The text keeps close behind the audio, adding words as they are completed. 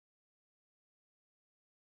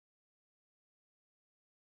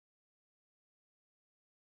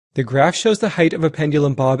The graph shows the height of a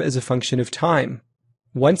pendulum bob as a function of time.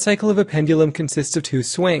 One cycle of a pendulum consists of two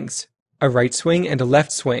swings, a right swing and a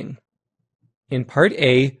left swing. In part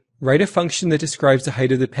A, write a function that describes the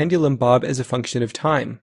height of the pendulum bob as a function of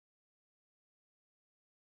time.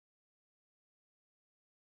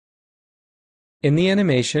 In the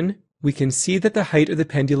animation, we can see that the height of the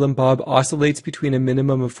pendulum bob oscillates between a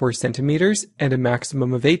minimum of 4 centimeters and a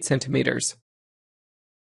maximum of 8 centimeters.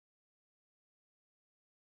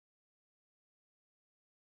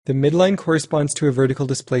 The midline corresponds to a vertical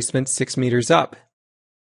displacement 6 meters up.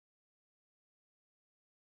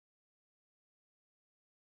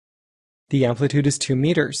 The amplitude is 2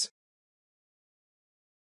 meters.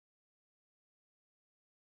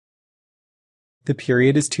 The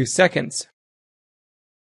period is 2 seconds.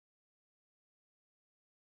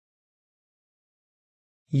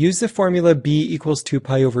 Use the formula b equals 2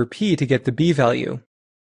 pi over p to get the b value.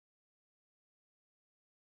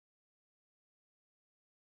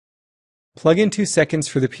 Plug in 2 seconds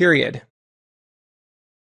for the period.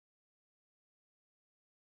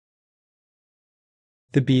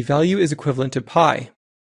 The b value is equivalent to pi.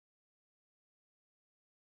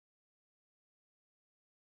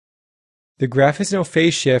 The graph has no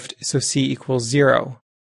phase shift, so c equals 0.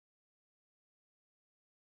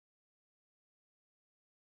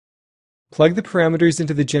 Plug the parameters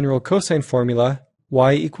into the general cosine formula,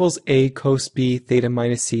 y equals a cos b theta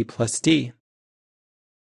minus c plus d.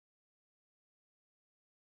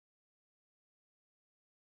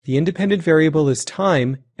 The independent variable is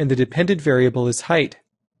time, and the dependent variable is height.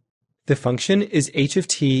 The function is h of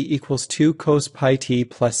t equals 2 cos pi t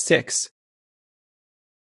plus 6.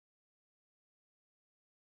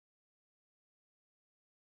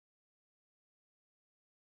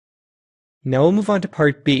 Now we'll move on to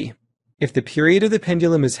part B. If the period of the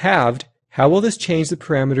pendulum is halved, how will this change the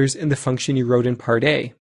parameters in the function you wrote in part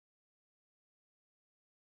A?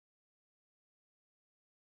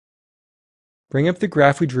 Bring up the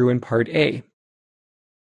graph we drew in part A.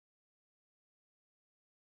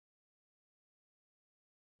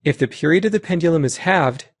 If the period of the pendulum is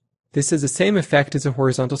halved, this has the same effect as a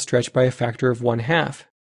horizontal stretch by a factor of 1/2.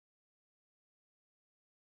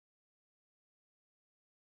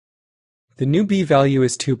 The new b value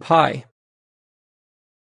is 2 pi.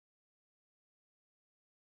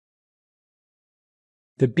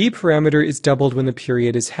 The b parameter is doubled when the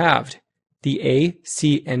period is halved. The a,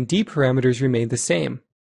 c, and d parameters remain the same.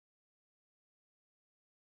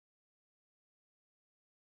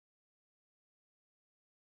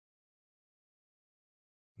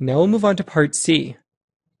 Now we'll move on to part C.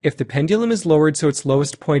 If the pendulum is lowered so its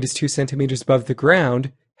lowest point is 2 centimeters above the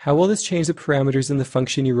ground, how will this change the parameters in the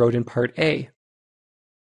function you wrote in part A?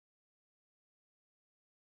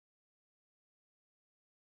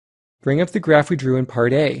 Bring up the graph we drew in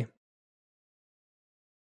part A.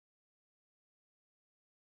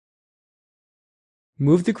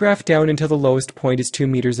 Move the graph down until the lowest point is 2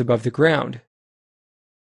 meters above the ground.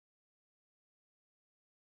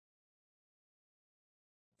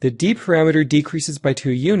 The d parameter decreases by 2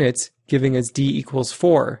 units, giving us d equals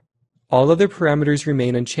 4. All other parameters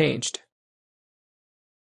remain unchanged.